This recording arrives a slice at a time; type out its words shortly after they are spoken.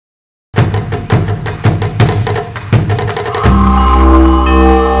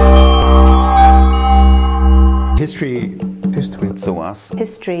History at SOAS.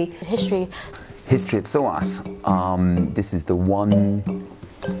 History History at SOAS. This is the one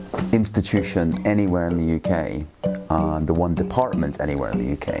institution anywhere in the UK, the one department anywhere in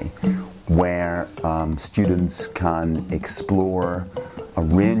the UK, where students can explore a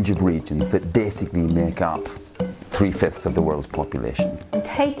range of regions that basically make up 3/5 of the world's population.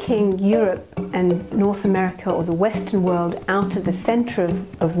 Taking Europe and North America, or the Western world, out of the centre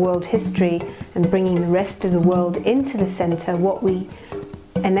of world history and bringing the rest of the world into the centre, what we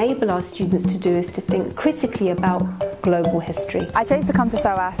enable our students to do is to think critically about global history. I chose to come to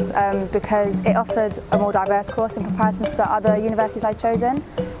SOAS because it offered a more diverse course in comparison to the other universities I'd chosen.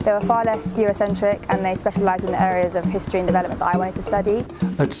 They were far less Eurocentric and they specialised in the areas of history and development that I wanted to study.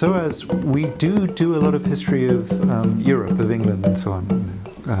 At SOAS we do a lot of history of Europe, of England and so on.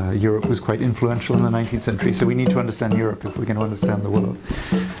 Europe was quite influential in the 19th century, so we need to understand Europe if we're going to understand the world.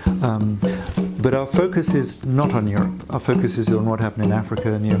 But our focus is not on Europe. Our focus is on what happened in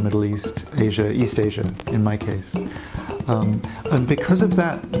Africa, near Middle East, Asia, East Asia, in my case. And because of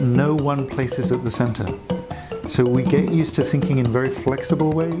that, no one place is at the center. So we get used to thinking in very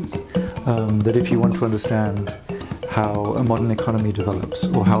flexible ways, that if you want to understand how a modern economy develops,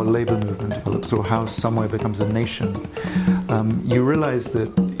 or how a labor movement develops, or how somewhere becomes a nation, you realize that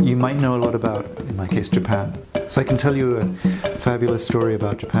you might know a lot about, in my case, Japan. So I can tell you a fabulous story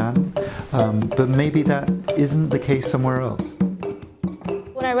about Japan, but maybe that isn't the case somewhere else.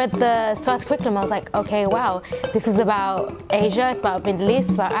 When I read the SOAS curriculum, I was like, okay, wow, this is about Asia, it's about Middle East,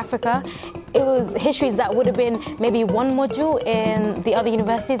 it's about Africa. It was histories that would have been maybe one module in the other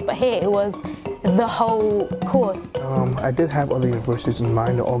universities, but here it was the whole course. I did have other universities in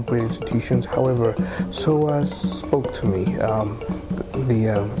mind, all great institutions. However, SOAS spoke to me.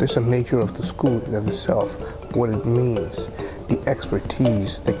 There's a nature of the school of itself, what it means, the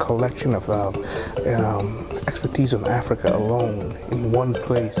expertise, the collection of expertise on Africa alone in one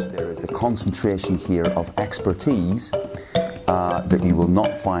place. There is a concentration here of expertise that you will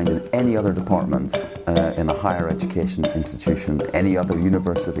not find in any other department in a higher education institution, any other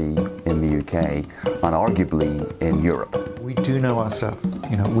university in the UK, and arguably in Europe. We do know our stuff.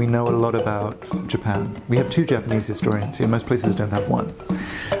 You know, we know a lot about Japan. We have 2 Japanese historians here. Most places don't have one.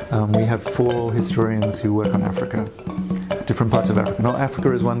 We have 4 historians who work on Africa, different parts of Africa. Not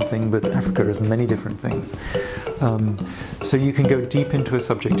Africa is one thing, but Africa is many different things. So you can go deep into a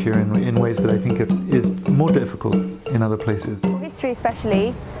subject here in ways that I think is more difficult in other places. History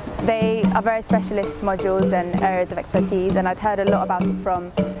especially, they are very specialist modules and areas of expertise, and I'd heard a lot about it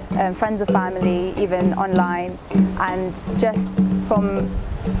from friends of family, even online, and just from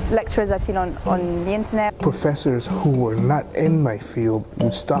lecturers I've seen on the internet. Professors who were not in my field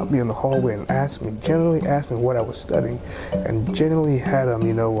would stop me in the hallway and generally ask me what I was studying, and generally had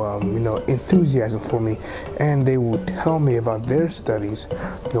enthusiasm for me, and they would tell me about their studies,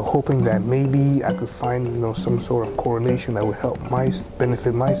 hoping that maybe I could find some sort of correlation that would help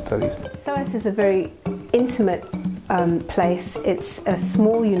benefit my studies. SOAS is a very intimate place. It's a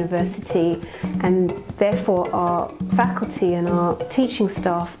small university, and therefore our faculty and our teaching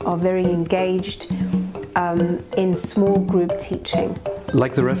staff are very engaged in small group teaching.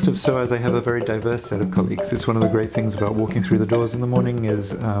 Like the rest of SOAS, I have a very diverse set of colleagues. It's one of the great things about walking through the doors in the morning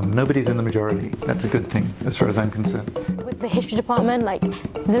is nobody's in the majority. That's a good thing, as far as I'm concerned. With the history department, like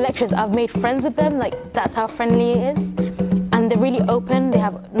the lecturers, I've made friends with them, like that's how friendly it is. And they're really open, they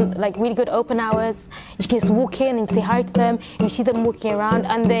have like really good open hours. You can just walk in and say hi to them, you see them walking around,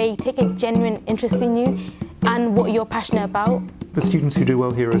 and they take a genuine interest in you and what you're passionate about. The students who do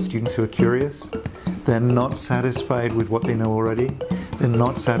well here are students who are curious. They're not satisfied with what they know already. They're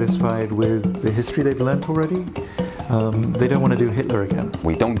not satisfied with the history they've learnt already. They don't want to do Hitler again.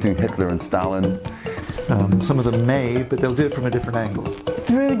 We don't do Hitler and Stalin. Some of them may, but they'll do it from a different angle.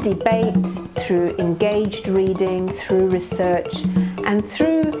 Through debate, through engaged reading, through research, and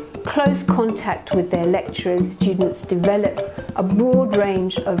through close contact with their lecturers, students develop a broad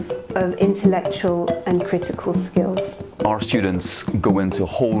range of intellectual and critical skills. Our students go into a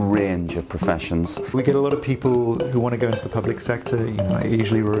whole range of professions. We get a lot of people who want to go into the public sector. I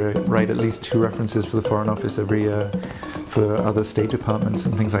usually write at least 2 references for the Foreign Office every year, for other state departments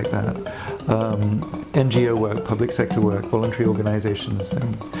and things like that. NGO work, public sector work, voluntary organizations,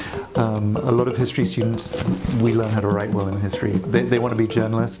 things. A lot of history students, we learn how to write well in history. They want to be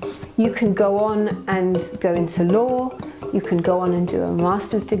journalists. You can go on and go into law. You can go on and do a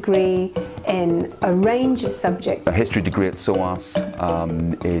master's degree in a range of subjects. A history degree at SOAS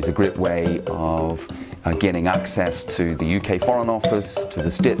is a great way of gaining access to the UK Foreign Office, to the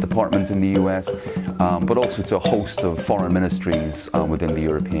State Department in the US, but also to a host of foreign ministries within the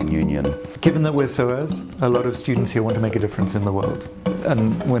European Union. Given that we're SOAS, a lot of students here want to make a difference in the world.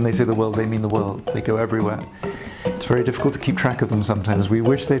 And when they say the world, they mean the world. They go everywhere. It's very difficult to keep track of them sometimes. We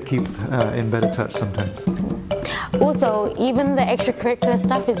wish they'd keep in better touch sometimes. Also, even the extracurricular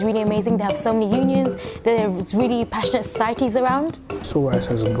stuff is really amazing. They have so many unions, there's really passionate societies around. SOAS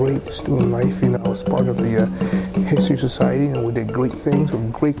has a great student life. I was part of the History Society, and we did great things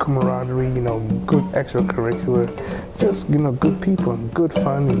with great camaraderie, good extracurricular, just, good people and good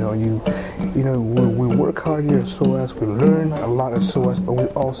fun. We work hard here at SOAS, we learn a lot at SOAS, but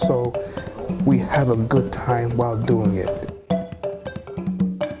we have a good time while doing it.